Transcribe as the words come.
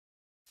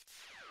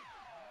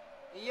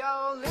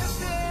Yo,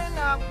 listen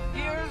up,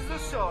 here's the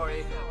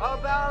story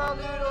about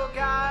a little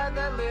guy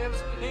that lives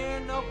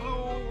in a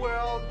blue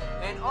world.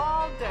 And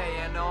all day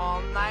and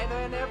all night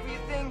and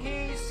everything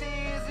he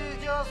sees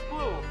is just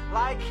blue.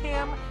 Like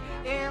him,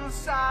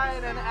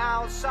 inside and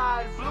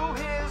outside. Blue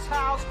his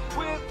house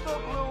with a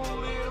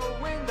blue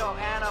little window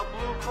and a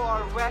blue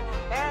Corvette.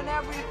 And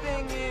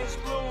everything is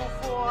blue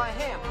for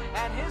him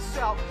and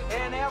himself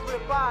and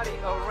everybody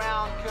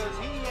around. Cause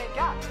he ain't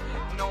got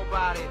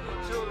nobody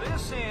to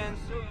listen.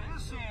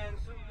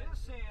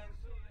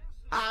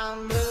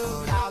 I'm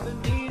blue, I've been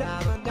deed,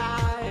 I've been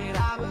died,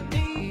 I've been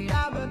deed,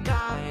 I've been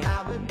died,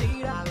 I've been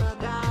deed, I've been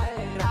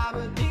died, I've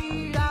been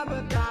deed, I've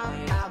been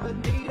died, I've been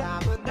deed,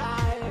 I've been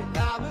died,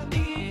 I've been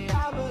deed,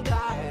 I've been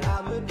died,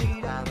 I've been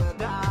deed, I've been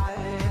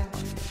died.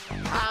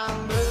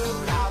 I'm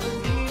blue, I've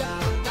been deed,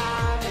 I've been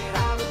died,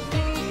 I've been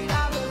deed,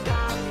 I've been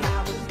died,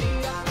 I've been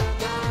deed, I've been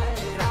died,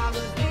 I've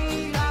been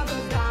deed, I've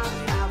been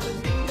died, I've been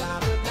deed,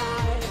 I've been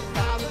died,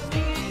 I've been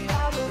deed,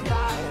 I've been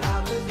died,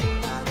 I've been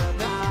deed, I've been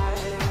died.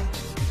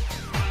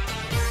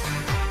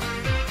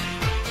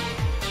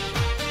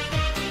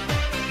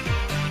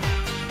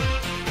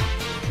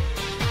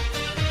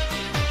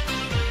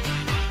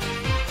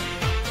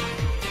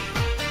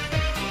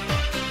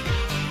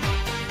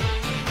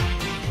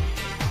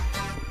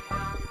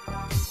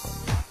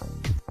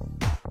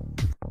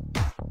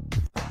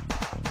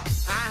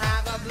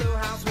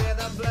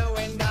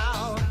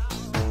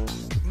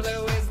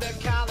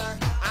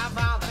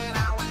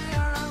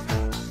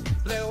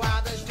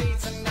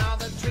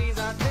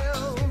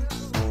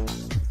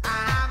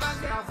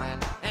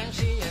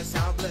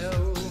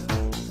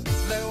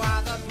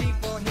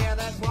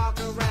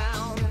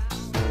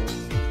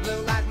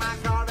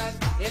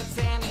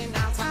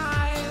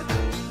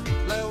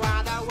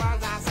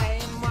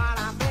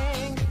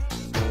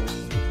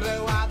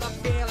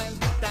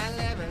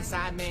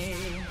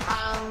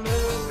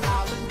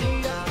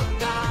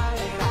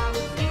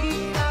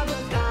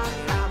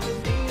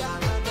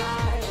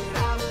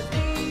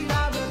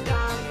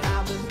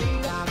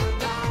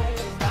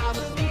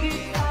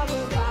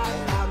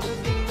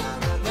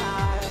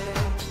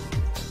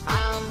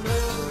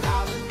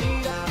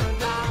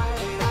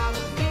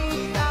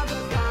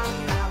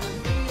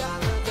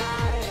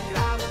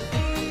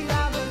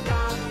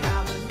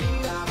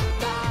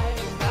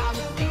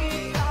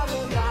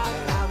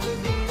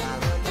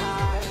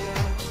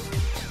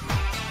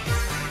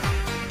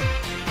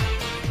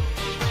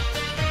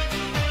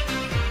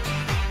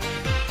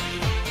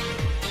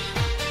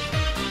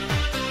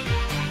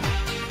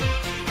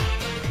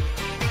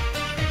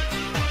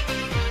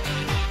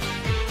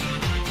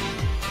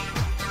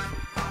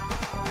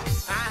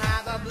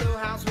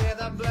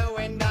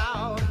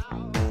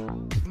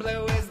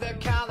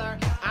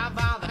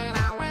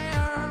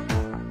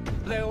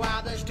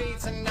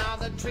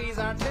 Trees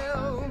are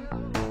too.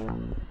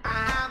 I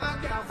have a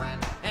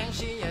girlfriend and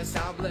she is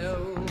so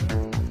blue.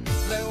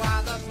 Blue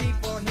are the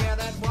people here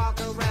that walk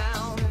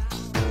around.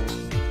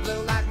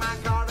 Blue like my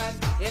Corvette,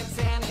 it's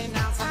standing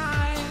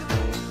outside.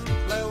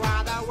 Blue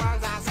are the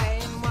words I say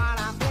and what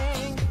I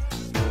think.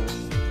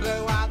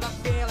 Blue are the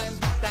feelings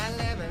that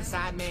live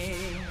inside me.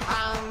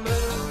 I'm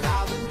blue,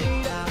 I've been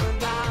deed, I've been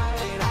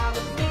died, I've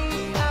been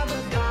deed, I've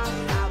been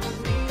died, I've been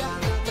deed,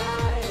 I've been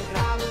died,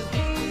 I've been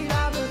deed,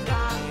 I've been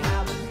died,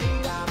 I've been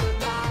deed, I've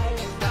been died.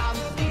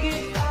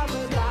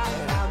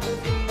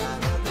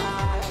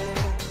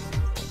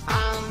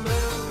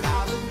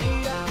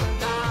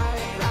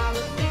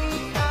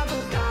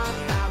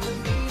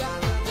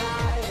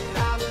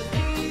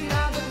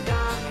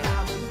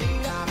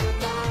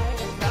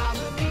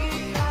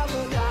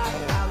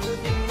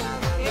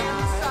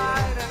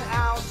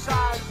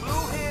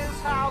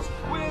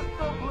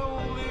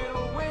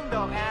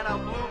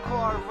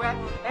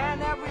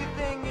 And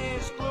everything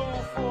is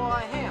blue for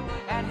him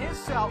and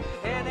himself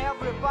and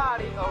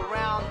everybody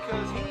around.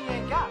 Cause he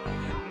ain't got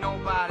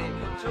nobody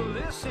to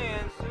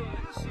listen.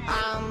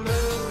 I'm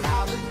blue,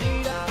 I've been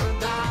deed, I've been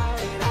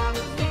died, I've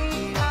been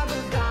deed, I've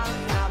been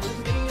died, I've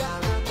been deed,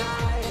 I've been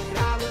died,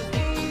 I've been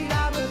deed,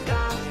 I've been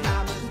died,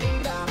 I've been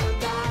deed, I've been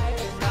died,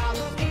 I've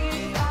been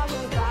deed, I've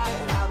been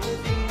died, I've been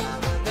deed,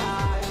 I've been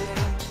died.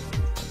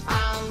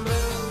 I'm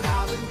blue,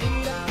 I've been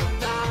deed, I've been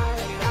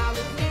died, I've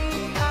been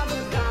deed, I've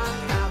been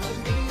died, I've been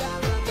deed,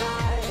 I've been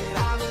died,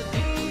 I've been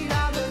deed,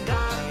 I've been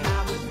died,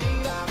 I've been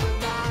deed, I've been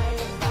died,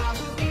 I've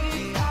been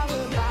deed, I've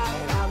been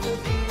died, I've been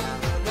deed,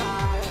 I've been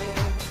died.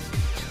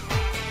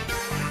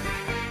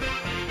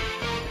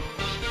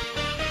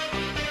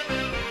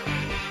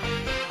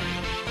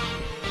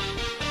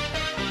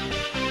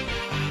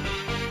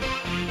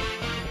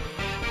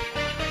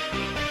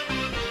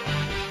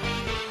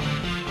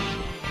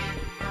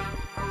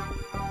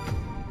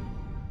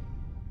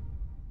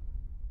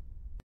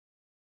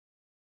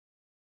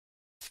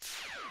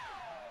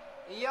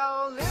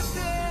 Yo,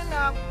 listen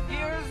up,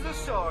 here's the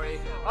story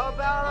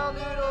about a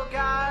little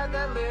guy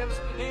that lives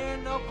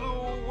in a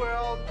blue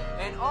world.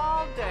 And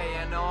all day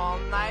and all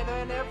night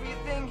and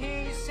everything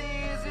he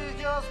sees is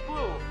just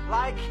blue.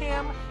 Like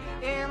him,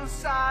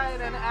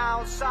 inside and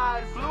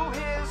outside. Blue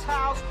his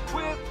house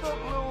with the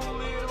blue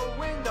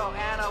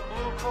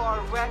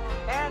Corvette,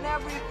 and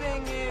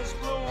everything is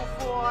blue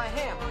for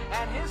him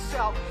and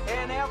himself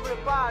and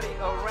everybody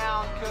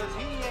around, cause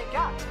he ain't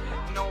got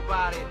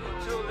nobody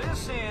to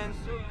listen.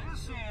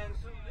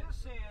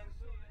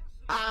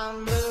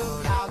 I'm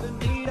blue, I've been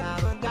beat,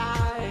 I've been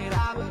died,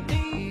 I've been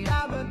beat,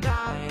 I've been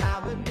died,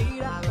 I've been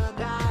beat, I've been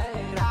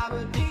died, I've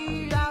been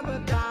beat, I've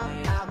been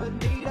died, I've been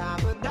beat,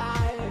 I've been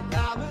died,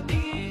 I've been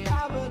beat,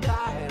 I've been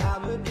died,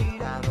 I've been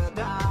beat, I've been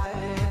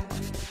died.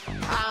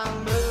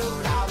 I'm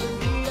blue, I've been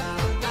beat, I've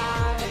been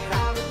died,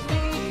 I've been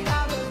beat,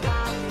 I've been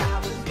died,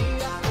 I've been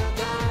beat, I've been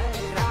died,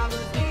 I've been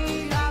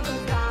beat, I've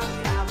been died,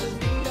 I've been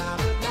beat, I've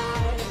been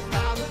died,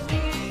 I've been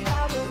beat,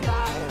 I've been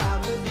died,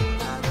 I've been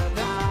beat, I've been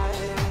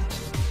died.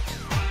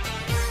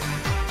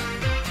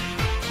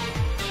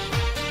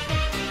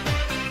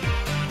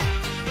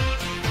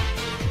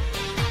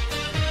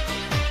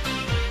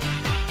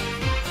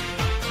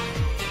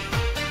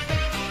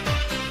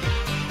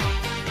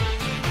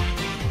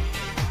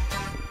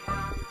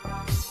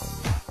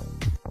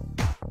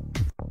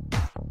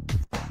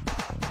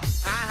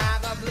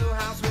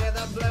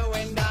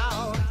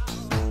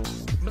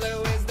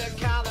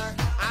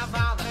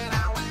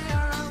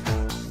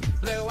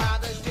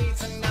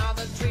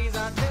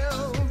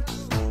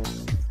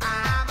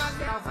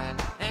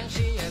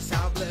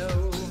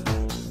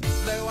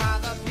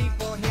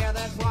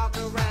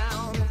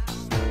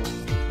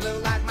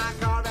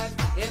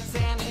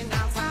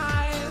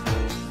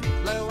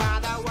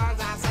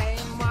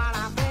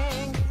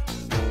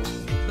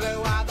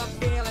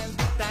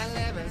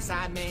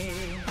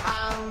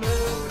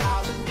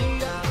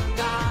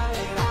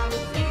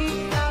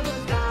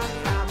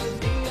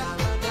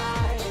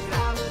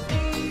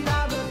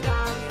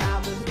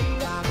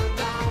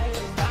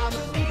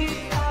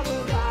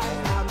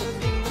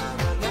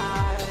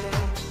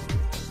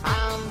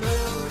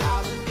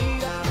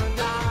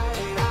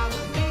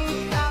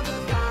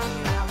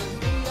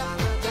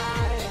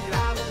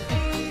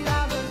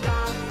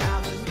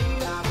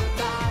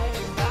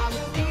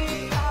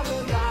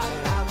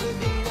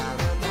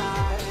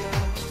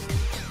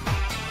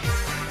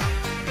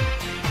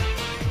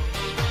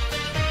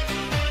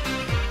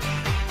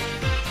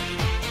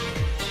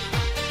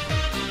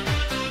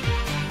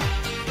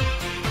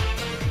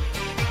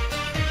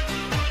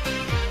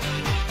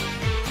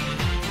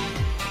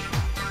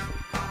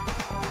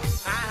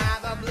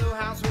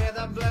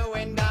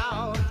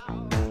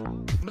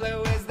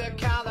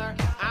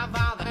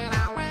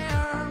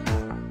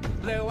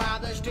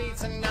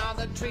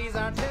 Trees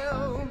are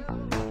too.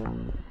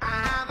 I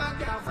have a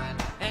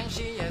girlfriend and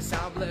she is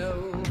so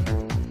blue.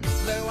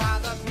 Blue are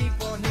the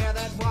people here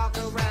that walk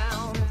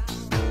around.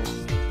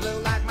 Blue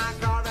like my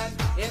Corvette,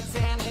 it's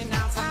in and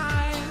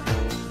outside.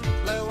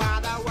 Blue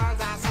are the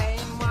words I say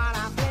and what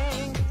I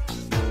think.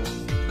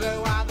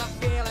 Blue are the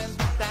feelings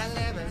that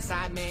live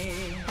inside me.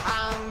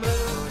 I'm blue.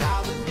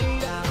 I've been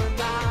beat, I've been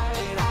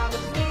died, I've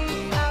been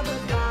beat, I've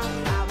been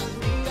died, I've been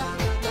beat, I've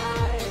been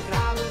died,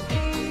 I've been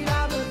beat,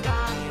 I've been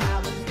died,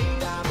 I've been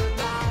beat, I've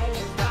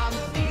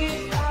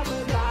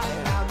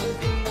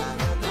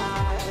been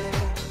died.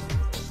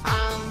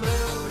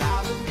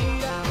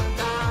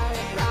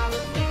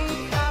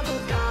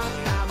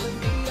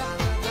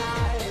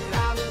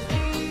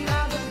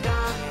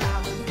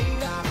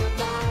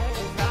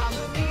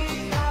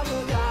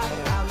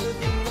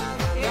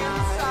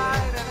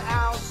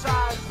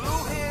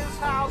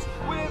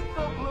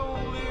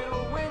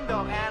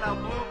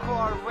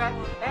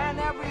 And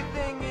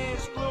everything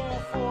is blue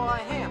for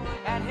him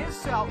and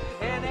himself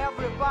and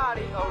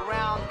everybody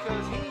around,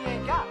 cause he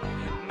ain't got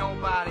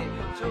nobody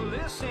to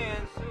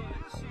listen.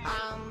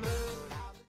 I'm